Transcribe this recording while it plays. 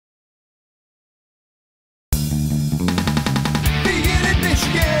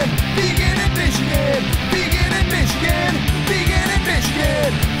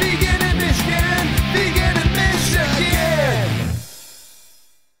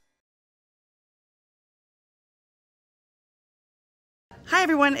Hi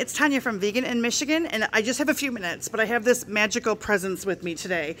everyone, it's Tanya from Vegan in Michigan, and I just have a few minutes, but I have this magical presence with me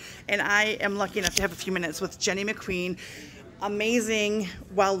today, and I am lucky enough to have a few minutes with Jenny McQueen, amazing,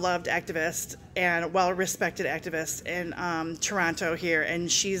 well-loved activist and well-respected activist in Toronto here,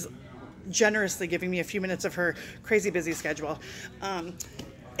 and she's generously giving me a few minutes of her crazy busy schedule.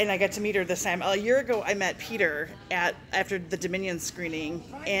 And I got to meet her this time. A year ago, I met Peter after the Dominion screening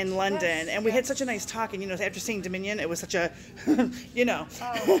in London, and we had such a nice talk. And after seeing Dominion, it was such a,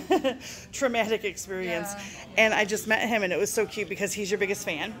 traumatic experience. Yeah. And I just met him, and it was so cute because he's your biggest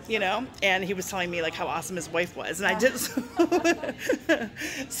fan, And he was telling me like how awesome his wife was, and I did.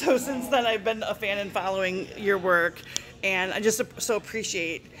 So since then, I've been a fan and following your work, and I just so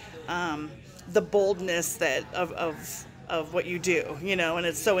appreciate the boldness of what you do, and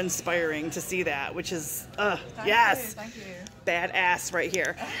it's so inspiring to see that, which is, yes, Thank you. Badass right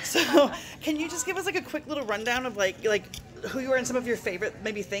here. So can you just give us like a quick little rundown of like who you are and some of your favorite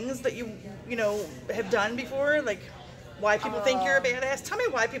maybe things that you have done before, like why people think you're a badass? Tell me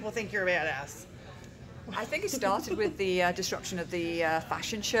why people think you're a badass. I think it started with the disruption of the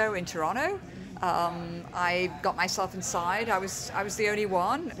fashion show in Toronto. I got myself inside. I was the only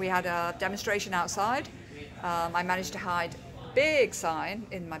one. We had a demonstration outside. I managed to hide a big sign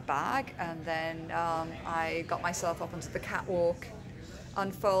in my bag, and then I got myself up onto the catwalk,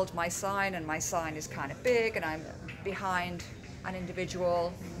 unfold my sign, and my sign is kind of big, and I'm behind an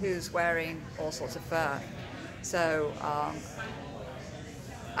individual who's wearing all sorts of fur. So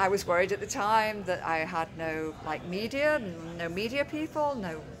I was worried at the time that I had no media people,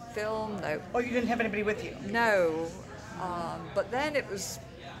 no film, no... Oh, you didn't have anybody with you? No. But then it was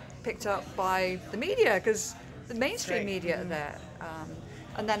picked up by the media, because the mainstream media are there.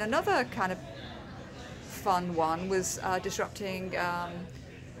 And then another kind of fun one was disrupting the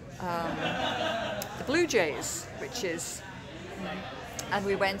Blue Jays, which is... And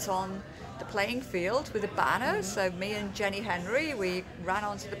we went on the playing field with a banner, so me and Jenny Henry, we ran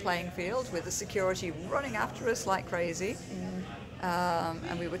onto the playing field with the security running after us like crazy.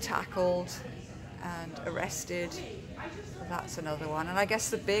 And we were tackled and arrested. That's another one. And I guess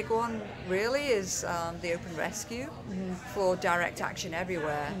the big one really is the open rescue for direct action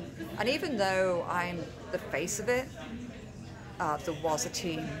everywhere. And even though I'm the face of it, there was a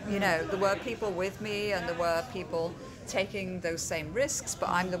team. There were people with me, and there were people taking those same risks, but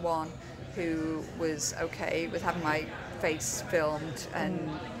I'm the one who was okay with having my face filmed, and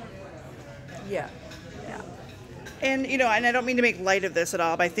yeah. And and I don't mean to make light of this at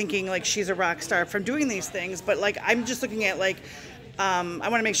all by thinking like she's a rock star from doing these things, but like I'm just looking at like I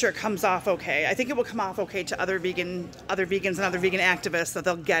want to make sure it comes off okay. I think it will come off okay to other vegans and other vegan activists, that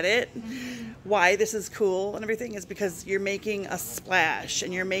they'll get it. Why this is cool and everything is because you're making a splash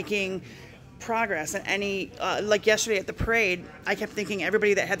and you're making progress. And any like yesterday at the parade, I kept thinking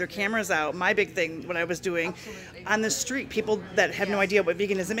everybody that had their cameras out, my big thing when I was doing on the street, people that have no idea what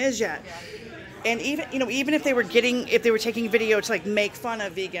veganism is yet. And even if they were taking video to like make fun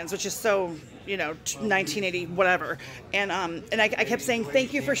of vegans, which is so 1980 whatever, and I kept saying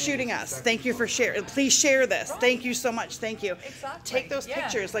thank you for shooting us, thank you for sharing, please share this, thank you so much, thank you. Exactly. Take those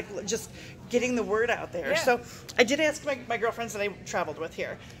pictures, like just getting the word out there. Yeah. So I did ask my girlfriends that I traveled with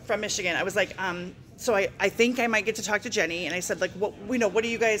here from Michigan. I was like, so I think I might get to talk to Jenny, and I said like, what do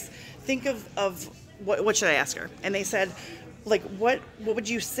you guys think of what should I ask her? And they said, like, what would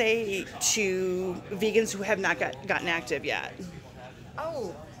you say to vegans who have not gotten active yet?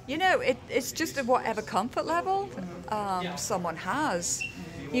 Oh, it's just at whatever comfort level someone has.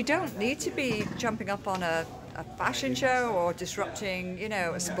 You don't need to be jumping up on a fashion show or disrupting,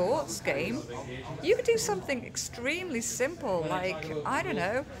 a sports game. You could do something extremely simple, like, I don't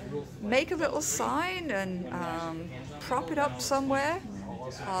know, make a little sign and prop it up somewhere.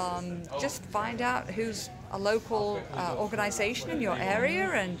 Just find out who's a local organization in your area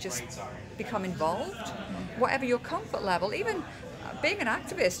and just become involved. Whatever your comfort level, even being an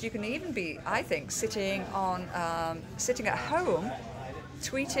activist, you can even be, I think, sitting at home,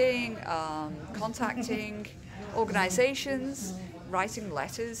 tweeting, contacting organizations, writing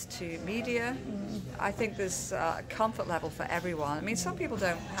letters to media. I think there's a comfort level for everyone. I mean, some people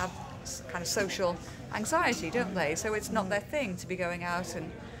don't have kind of social anxiety, don't they? So it's not their thing to be going out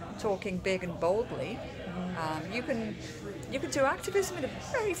and talking big and boldly. You can do activism in a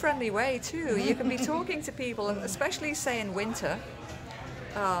very friendly way too. You can be talking to people, especially say in winter.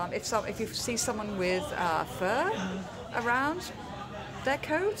 If you see someone with fur around their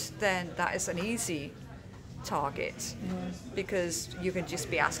coat, then that is an easy target, because you can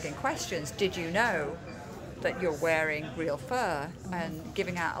just be asking questions. Did you know that you're wearing real fur, and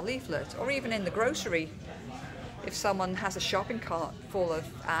giving out a leaflet, or even in the grocery if someone has a shopping cart full of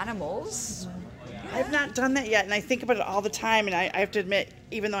animals. I've not done that yet, and I think about it all the time, and I have to admit,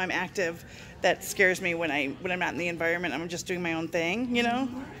 even though I'm active, that scares me when I'm not in the environment. I'm just doing my own thing, you know?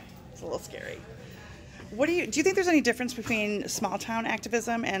 It's a little scary. Do you think there's any difference between small town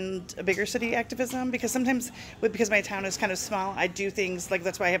activism and a bigger city activism? Because sometimes, because my town is kind of small, I do things, like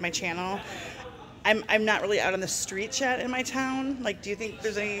that's why I have my channel. I'm not really out on the streets yet in my town. Like, do you think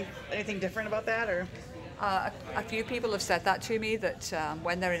there's anything different about that, or? A few people have said that to me, that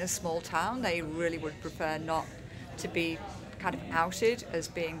when they're in a small town, they really would prefer not to be kind of outed as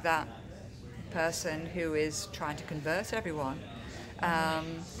being that person who is trying to convert everyone.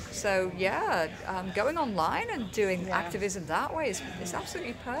 So yeah, going online and doing activism that way is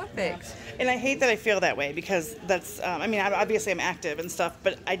absolutely perfect. Yeah. And I hate that I feel that way, because that's I mean, obviously I'm active and stuff,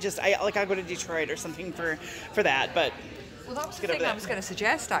 but I'll go to Detroit or something for that. But well, that was the thing I was going to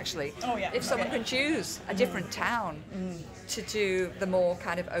suggest, actually. Oh, yeah. If someone can choose a different town to do the more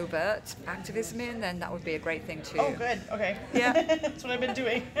kind of overt activism in, then that would be a great thing too. Oh, good. Okay. Yeah. That's what I've been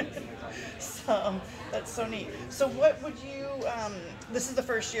doing. So that's so neat. So what would you? This is the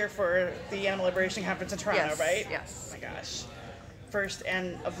first year for the Animal Liberation Conference in Toronto, right? Yes. Oh my gosh. First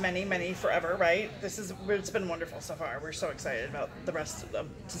and of many, many forever, right? It's been wonderful so far. We're so excited about the rest of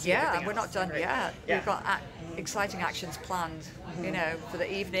to see everything we're else. not done yet. Yeah. We've got exciting actions planned, you know, for the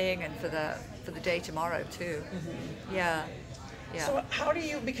evening and for the day tomorrow too. Yeah. Yeah. So how do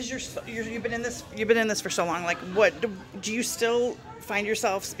you, because you've been in this for so long, like what do you still find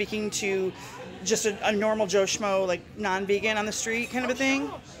yourself speaking to just a normal Joe Schmo, like non-vegan on the street kind of a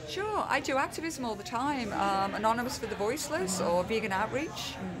thing? Sure, I do activism all the time, Anonymous for the Voiceless or Vegan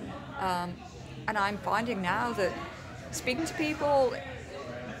Outreach, and I'm finding now that speaking to people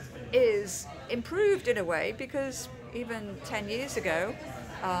is improved in a way, because even 10 years ago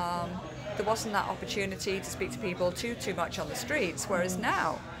there wasn't that opportunity to speak to people too much on the streets, whereas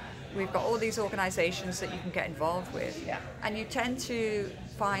now we've got all these organizations that you can get involved with, and you tend to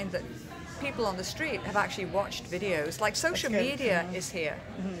find that people on the street have actually watched videos. Like social media is here.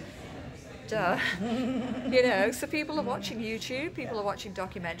 Duh. You know, so people are watching YouTube, people are watching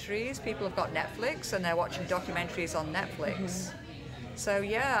documentaries, people have got Netflix and they're watching documentaries on Netflix. So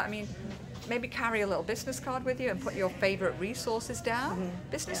yeah, I mean, maybe carry a little business card with you and put your favorite resources down.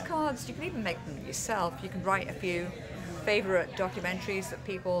 Business cards, you can even make them yourself. You can write a few favorite documentaries that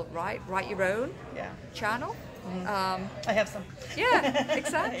people write your own channel. I have some. Yeah,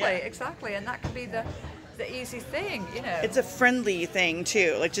 exactly, and that can be the easy thing, you know. It's a friendly thing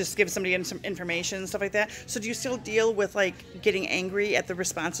too, like just give somebody some information and stuff like that. So do you still deal with like getting angry at the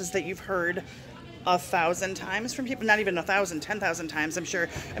responses that you've heard 1,000 times from people? Not even 1,000, 10,000 times. I'm sure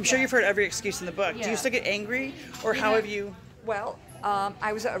you've heard every excuse in the book. Do you still get angry, or how have you? Well,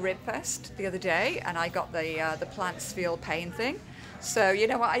 I was at a rib fest the other day, and I got the plants feel pain thing. So you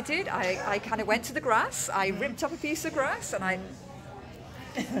know what I did? I kind of went to the grass. I ripped up a piece of grass, and I.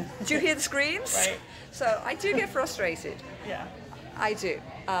 Do you hear the screams? Right. So I do get frustrated. Yeah. I do,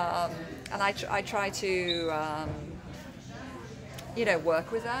 and I try to. You know,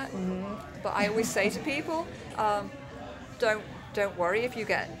 work with that. But I always say to people, don't worry if you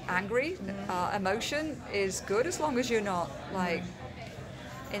get angry. Emotion is good as long as you're not like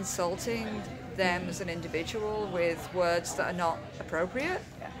insulting them as an individual with words that are not appropriate.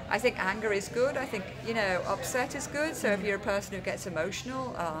 I think anger is good. I think, you know, upset is good. So if you're a person who gets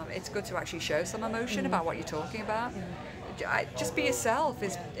emotional, it's good to actually show some emotion about what you're talking about. Just be yourself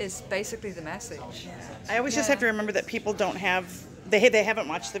is basically the message. I always just have to remember that people don't have. They haven't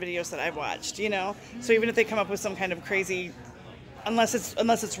watched the videos that I've watched, you know. So even if they come up with some kind of crazy, unless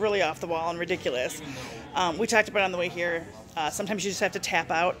it's really off the wall and ridiculous, we talked about on the way here. Sometimes you just have to tap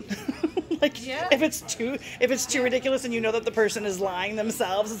out. Like if it's too ridiculous and you know that the person is lying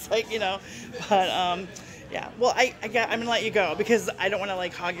themselves, it's like, you know. But yeah. Well, I'm gonna let you go because I don't want to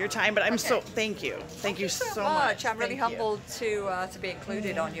like hog your time. But thank you so much. I'm really humbled to be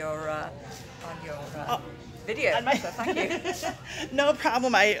included on your video. So thank you. No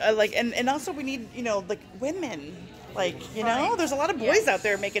problem. I like, and also we need, you know, like women, like, you know, there's a lot of boys out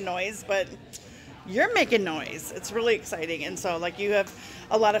there making noise, but you're making noise. It's really exciting. And so like you have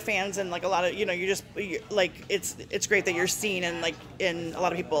a lot of fans and like a lot of, you know, you're like, it's great that you're seen and like, and a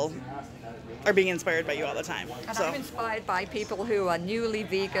lot of people are being inspired by you all the time. And so. I'm inspired by people who are newly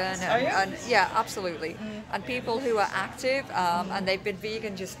vegan. Are you? And yeah, absolutely. and people who are active and they've been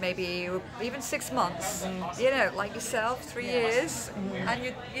vegan just maybe even 6 months, you know, like yourself, 3 years, and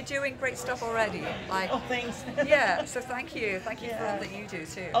you're doing great stuff already. Like, Oh, thanks. yeah, so thank you for all that you do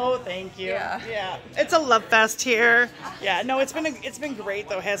too. Oh, thank you. Yeah. It's a love fest here. Yeah, no, it's been great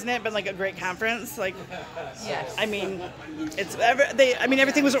though, hasn't it? Been like a great conference. Like, Yes. I mean,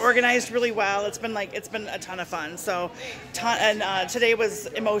 everything was organized really well. It's been a ton of fun. So, today was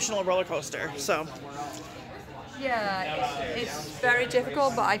emotional roller coaster. So. Yeah, it's very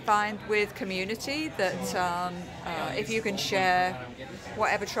difficult, but I find with community that if you can share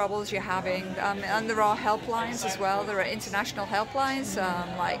whatever troubles you're having, and there are helplines as well. There are international helplines,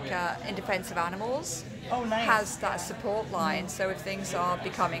 like In Defense of Animals. Oh, nice. Has that support line. So if things are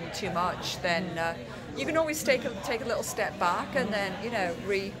becoming too much, then you can always take a little step back and then, you know,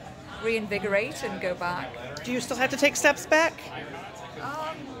 reinvigorate and go back. Do you still have to take steps back?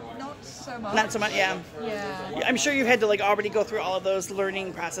 Not so much. Not so much. Yeah. Yeah. I'm sure you had to like already go through all of those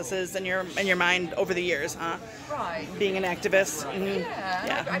learning processes in your mind over the years, huh? Right. Being an activist.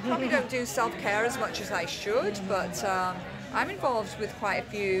 Yeah. I probably don't do self-care as much as I should, but I'm involved with quite a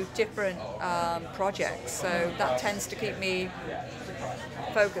few different projects, so that tends to keep me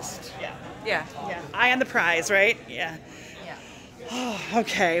focused. Yeah. Eye on the prize, right? Yeah.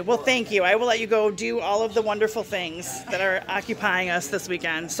 Okay, well, thank you. I will let you go do all of the wonderful things that are occupying us this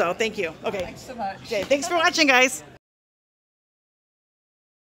weekend. So thank you. Okay. Thanks so much. Okay, thanks for watching, guys.